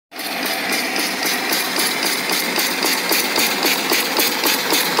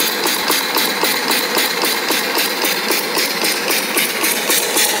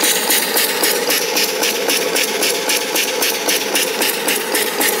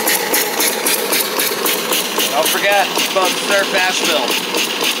forget about Surf Asheville.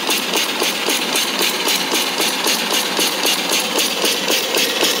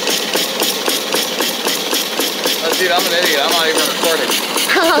 Oh, dude, I'm an idiot. I'm not even recording.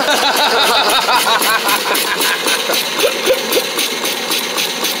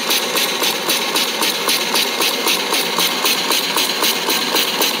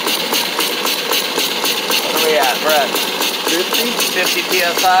 What are we at, Brett? 50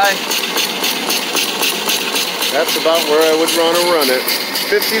 PSI? That's about where I would want to run it.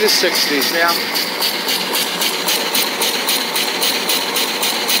 50 to 60. Yeah.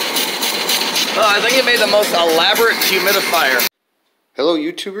 Oh, I think it made the most elaborate humidifier. Hello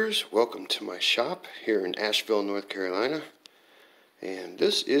YouTubers, welcome to my shop here in Asheville, North Carolina. And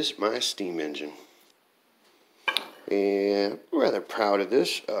this is my steam engine. And I'm rather proud of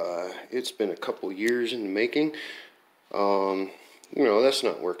this. It's been a couple years in the making. You know, that's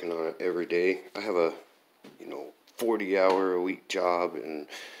not working on it every day. I have a 40-hour-a-week job, and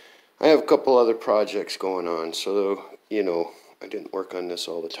I have a couple other projects going on, so I didn't work on this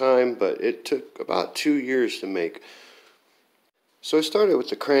all the time, but it took about 2 years to make. So I started with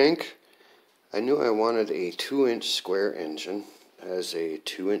the crank. I knew I wanted a 2-inch square engine. It has a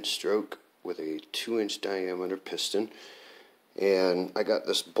 2-inch stroke with a 2-inch diameter piston, and I got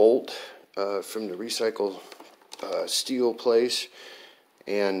this bolt from the recycled steel place,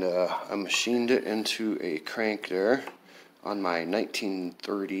 and I machined it into a crank there on my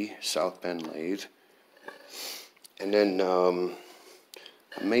 1930 South Bend lathe. And then I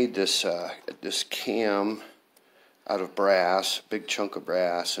made this this cam out of brass, big chunk of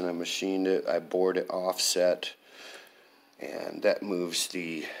brass, and I machined it. I bored it offset, and that moves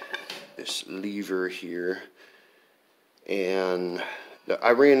this lever here. And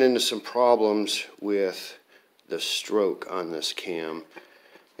I ran into some problems with the stroke on this cam,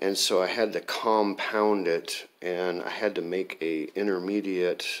 and so I had to compound it, and I had to make a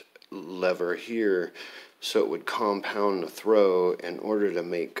intermediate lever here so it would compound the throw in order to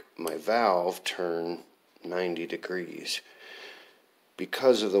make my valve turn 90 degrees.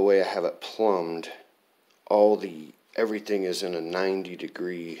 Because of the way I have it plumbed, everything is in a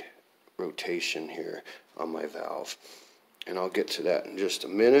 90-degree rotation here on my valve, and I'll get to that in just a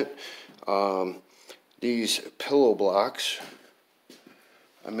minute. These pillow blocks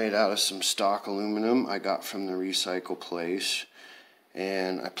I made out of some stock aluminum I got from the recycle place,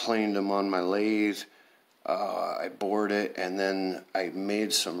 and I planed them on my lathe. I bored it, and then I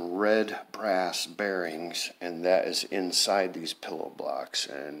made some red brass bearings, and that is inside these pillow blocks,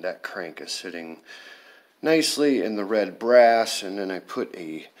 and that crank is sitting nicely in the red brass. And then I put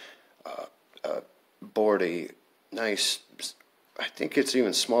bored a nice, I think it's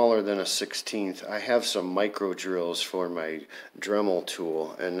even smaller than a 16th. I have some micro drills for my Dremel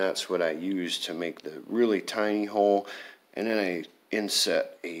tool, and that's what I use to make the really tiny hole, and then I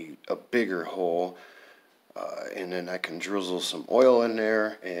inset a bigger hole, and then I can drizzle some oil in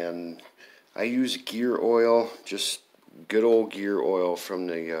there. And I use gear oil, just good old gear oil from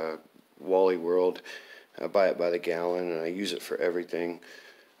the Wally World. I buy it by the gallon, and I use it for everything.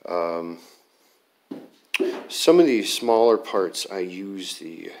 Some of these smaller parts I use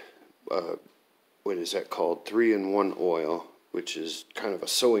the, what is that called, 3-in-1 oil, which is kind of a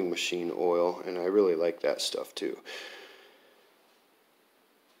sewing machine oil, and I really like that stuff too.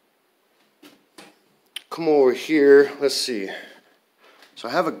 Come over here, let's see. So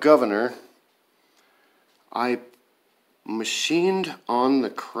I have a governor. I machined on the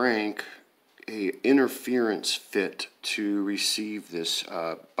crank a interference fit to receive this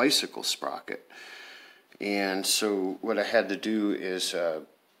bicycle sprocket. And so what I had to do is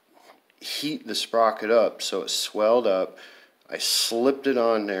heat the sprocket up so it swelled up. I slipped it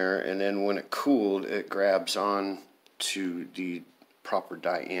on there, and then when it cooled, it grabs on to the proper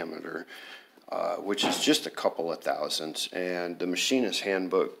diameter, which is just a couple of thousandths. And the machinist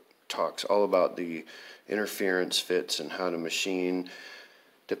handbook talks all about the interference fits and how to machine.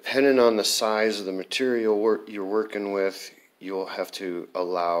 Depending on the size of the material you're working with, you'll have to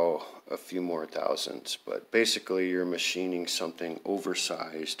allow a few more thousandths, but basically you're machining something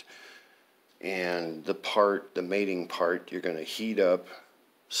oversized, and the mating part, you're going to heat up,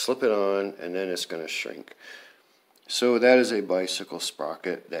 slip it on, and then it's going to shrink. So that is a bicycle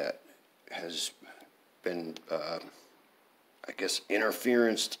sprocket that has been, I guess,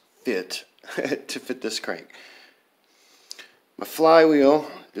 interference fit to fit this crank. My flywheel,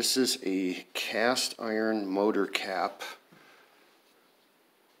 this is a cast iron motor cap.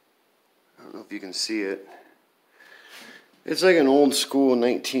 I don't know if you can see it. It's like an old school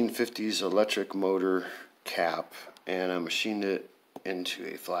 1950s electric motor cap, and I machined it into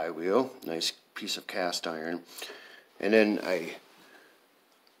a flywheel, nice piece of cast iron, and then I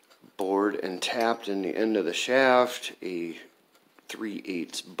bored and tapped in the end of the shaft a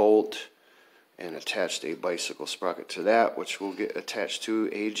 3/8 bolt and attached a bicycle sprocket to that, which will get attached to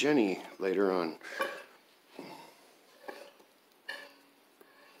a Jenny later on.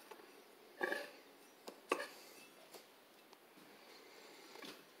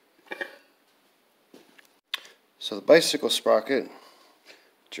 So the bicycle sprocket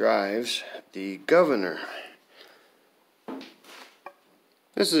drives the governor.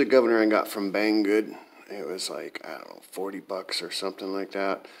 This is a governor I got from Banggood. It was like, I don't know, 40 bucks or something like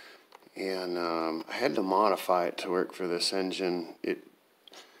that. And I had to modify it to work for this engine.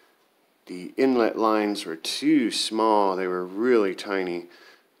 The inlet lines were too small. They were really tiny.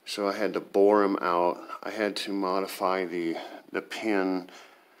 So I had to bore them out. I had to modify the pin.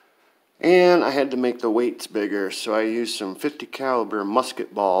 And I had to make the weights bigger. So I used some 50 caliber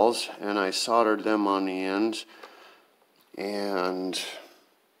musket balls and I soldered them on the ends. And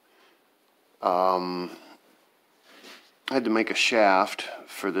I had to make a shaft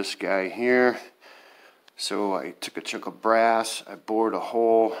for this guy here. So I took a chunk of brass, I bored a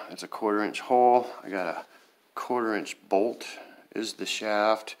hole. It's a 1/4 inch hole. I got a 1/4 inch bolt is the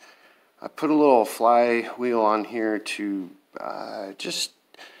shaft. I put a little flywheel on here to just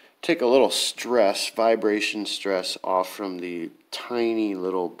take a little stress, vibration stress off from the tiny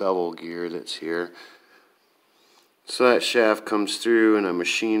little bevel gear that's here. So that shaft comes through and I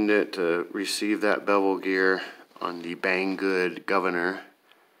machined it to receive that bevel gear on the Banggood governor.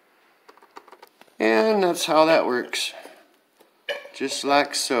 And that's how that works. Just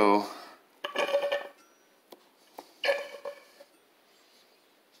like so.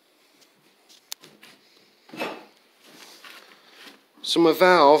 So my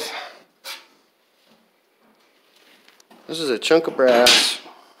valve, this is a chunk of brass,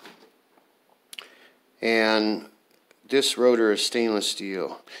 and this rotor is stainless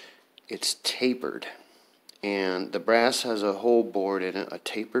steel. It's tapered, and the brass has a hole bored in it, a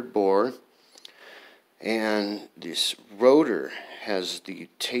tapered bore, and this rotor has the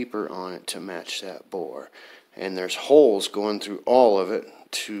taper on it to match that bore. And there's holes going through all of it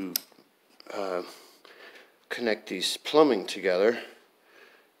to connect these plumbing together.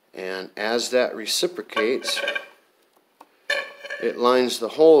 And as that reciprocates, it lines the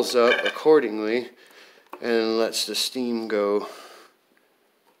holes up accordingly and lets the steam go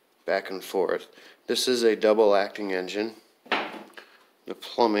back and forth. This is a double acting engine. The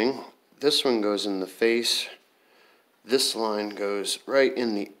plumbing, this one goes in the face. This line goes right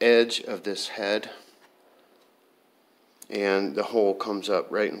in the edge of this head. And the hole comes up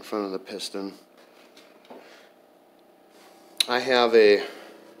right in front of the piston. I have a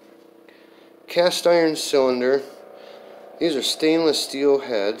cast iron cylinder. These are stainless steel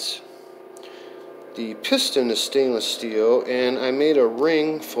heads. The piston is stainless steel, and I made a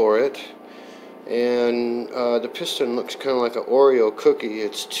ring for it. And the piston looks kind of like an Oreo cookie.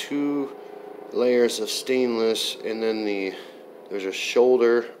 It's 2 layers of stainless, and then there's a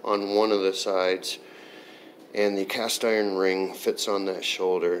shoulder on one of the sides, and the cast iron ring fits on that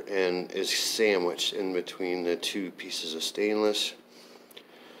shoulder and is sandwiched in between the 2 pieces of stainless.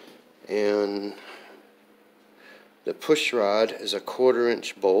 And the push rod is a 1/4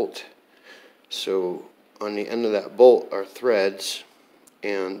 inch bolt. So on the end of that bolt are threads,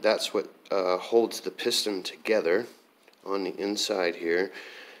 and that's what holds the piston together on the inside here.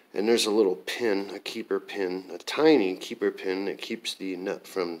 And there's a little pin, a keeper pin, a tiny keeper pin that keeps the nut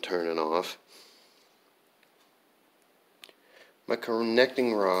from turning off. My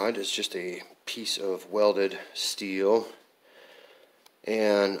connecting rod is just a piece of welded steel.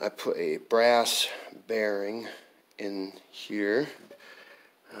 And I put a brass bearing in here.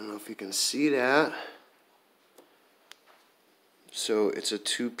 I don't know if you can see that. So it's a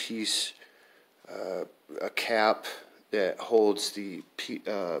 2-piece a cap that holds the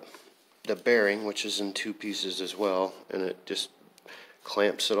bearing, which is in 2 pieces as well, and it just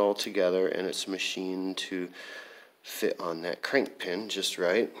clamps it all together, and it's machined to fit on that crank pin just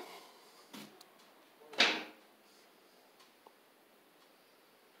right.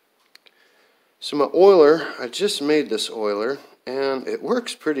 So my oiler, I just made this oiler, and it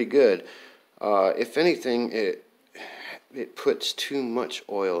works pretty good. If anything, it puts too much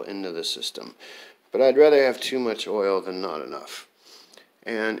oil into the system. But I'd rather have too much oil than not enough.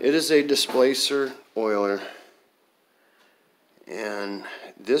 And it is a displacer oiler. And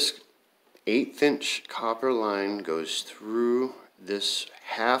this 1/8 inch copper line goes through this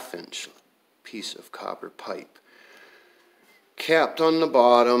 1/2 inch piece of copper pipe. capped on the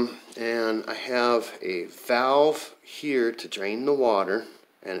bottom, and I have a valve here to drain the water,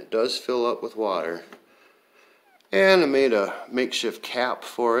 and it does fill up with water. And I made a makeshift cap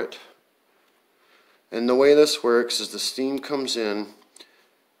for it. And the way this works is the steam comes in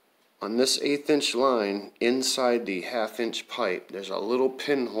on this 1/8 inch line inside the 1/2 inch pipe. There's a little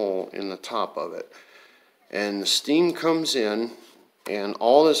pinhole in the top of it. And the steam comes in, and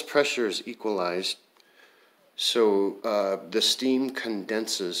all this pressure is equalized. So the steam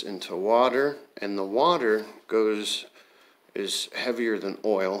condenses into water, and the water is heavier than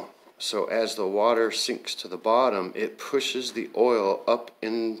oil. So as the water sinks to the bottom, it pushes the oil up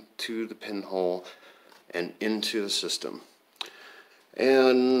into the pinhole and into the system.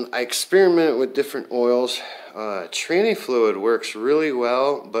 And I experiment with different oils. Tranny fluid works really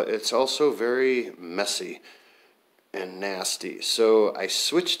well, but it's also very messy and nasty. So I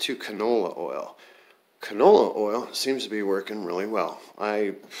switched to canola oil. Canola oil seems to be working really well.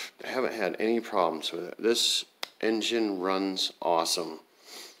 I haven't had any problems with it. This engine runs awesome.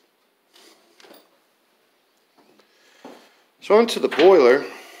 So onto the boiler.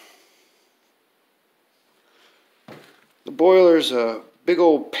 The boiler's a big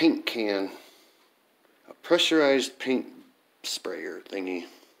old paint can, a pressurized paint sprayer thingy.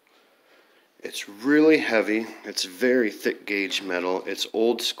 It's really heavy. It's very thick gauge metal. It's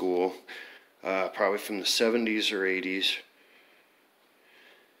old school, probably from the 70s or 80s.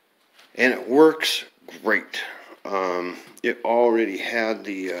 And it works great. It already had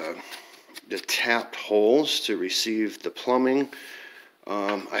the tapped holes to receive the plumbing.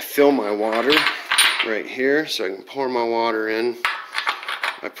 I fill my water right here so I can pour my water in.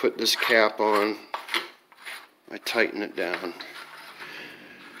 I put this cap on. I tighten it down.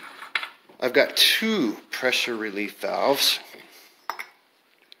 I've got 2 pressure relief valves,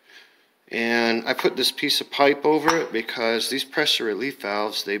 and I put this piece of pipe over it because these pressure relief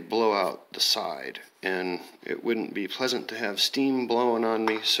valves, they blow out the side, and it wouldn't be pleasant to have steam blowing on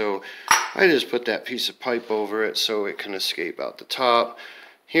me, so I just put that piece of pipe over it so it can escape out the top.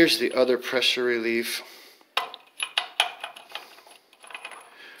 Here's the other pressure relief.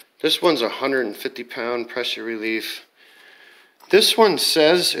 This one's a 150-pound pressure relief. This one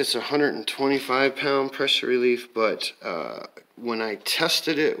says it's a 125-pound pressure relief, but when I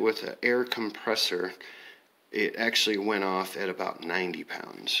tested it with an air compressor, it actually went off at about 90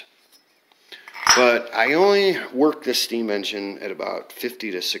 pounds. But I only work the steam engine at about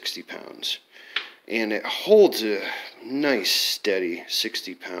 50 to 60 pounds. And it holds a nice steady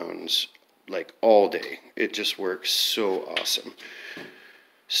 60 pounds like all day. It just works so awesome.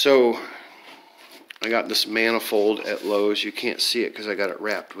 So I got this manifold at Lowe's. You can't see it because I got it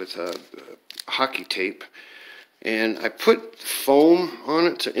wrapped with hockey tape. And I put foam on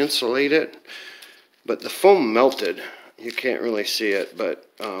it to insulate it, but the foam melted. You can't really see it, but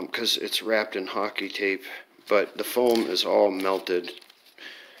because it's wrapped in hockey tape, but the foam is all melted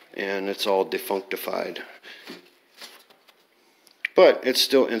and it's all defunctified. But it's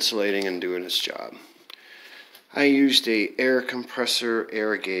still insulating and doing its job. I used a air compressor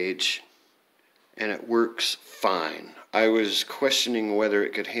air gauge, and it works fine. I was questioning whether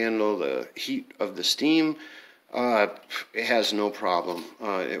it could handle the heat of the steam. It has no problem.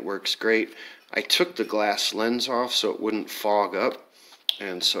 It works great. I took the glass lens off so it wouldn't fog up,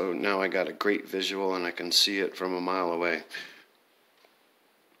 and so now I got a great visual and I can see it from a mile away.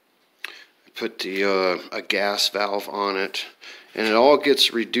 I put a gas valve on it, and it all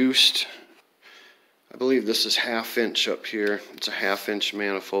gets reduced. I believe this is 1/2 inch up here. It's a 1/2 inch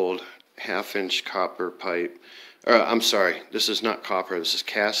manifold, 1/2 inch copper pipe. I'm sorry, this is not copper, this is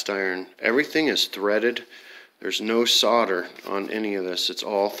cast iron. Everything is threaded. There's no solder on any of this. It's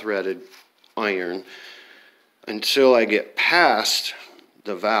all threaded iron until I get past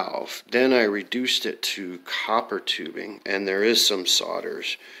the valve. Then I reduced it to copper tubing, and there is some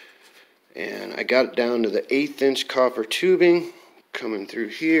solders. And I got it down to the 1/8 inch copper tubing coming through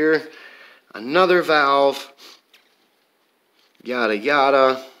here. Another valve, yada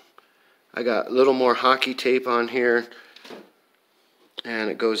yada. I got a little more hockey tape on here, and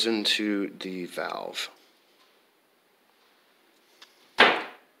it goes into the valve.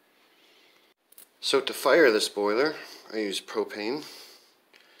 So to fire this boiler, I use propane,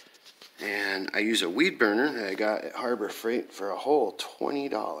 and I use a weed burner that I got at Harbor Freight for a whole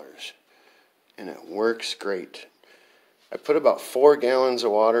 $20, and it works great. I put about 4 gallons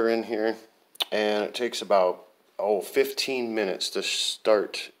of water in here, and it takes about 15 minutes to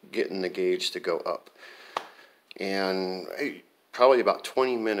start getting the gauge to go up. And probably about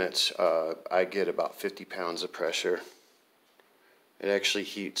 20 minutes, I get about 50 pounds of pressure. It actually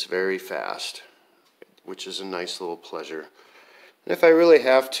heats very fast, which is a nice little pleasure. And if I really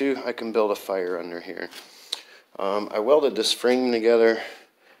have to, I can build a fire under here. I welded this frame together,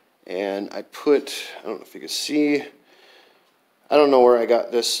 and I don't know if you can see, I don't know where I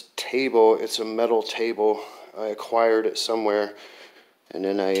got this table. It's a metal table. I acquired it somewhere. And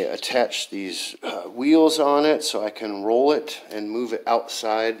then I attached these wheels on it so I can roll it and move it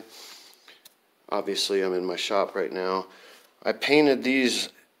outside. Obviously, I'm in my shop right now. I painted these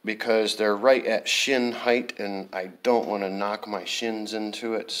because they're right at shin height, and I don't want to knock my shins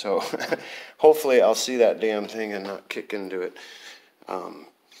into it. So hopefully I'll see that damn thing and not kick into it.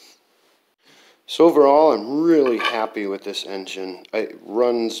 So overall, I'm really happy with this engine. It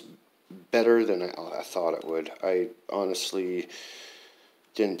runs better than I thought it would. I honestly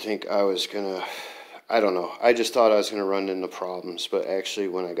didn't think I was gonna, I don't know, I just thought I was gonna run into problems, but actually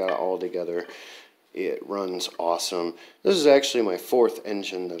when I got it all together, it runs awesome. This is actually my 4th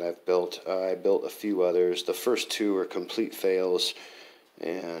engine that I've built. I built a few others. The first 2 were complete fails,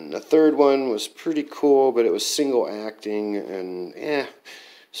 and the 3rd one was pretty cool, but it was single acting, and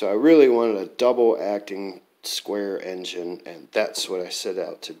so I really wanted a double acting square engine, and that's what I set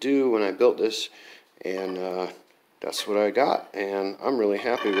out to do when I built this, and that's what I got, and I'm really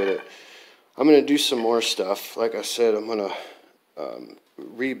happy with it. I'm going to do some more stuff. Like I said, I'm going to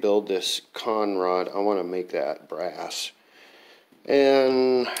rebuild this con rod. I want to make that brass.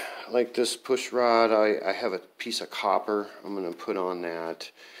 And like this push rod, I have a piece of copper I'm going to put on that.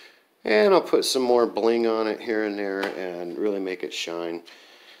 And I'll put some more bling on it here and there and really make it shine.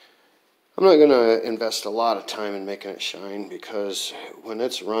 I'm not going to invest a lot of time in making it shine, because when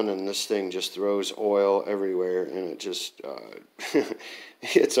it's running, this thing just throws oil everywhere, and it just,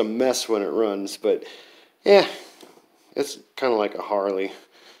 it's a mess when it runs, but yeah, it's kind of like a Harley.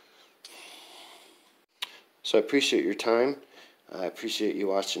 So I appreciate your time. I appreciate you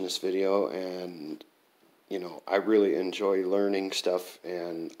watching this video, and you know, I really enjoy learning stuff,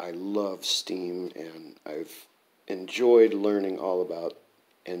 and I love steam, and I've enjoyed learning all about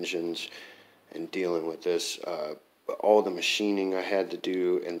engines and dealing with this, all the machining I had to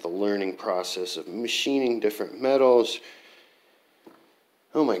do, and the learning process of machining different metals.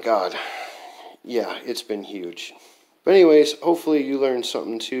 Oh my god, yeah, it's been huge. But anyways, hopefully you learned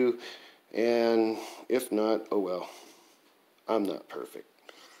something too, and if not, oh well, I'm not perfect.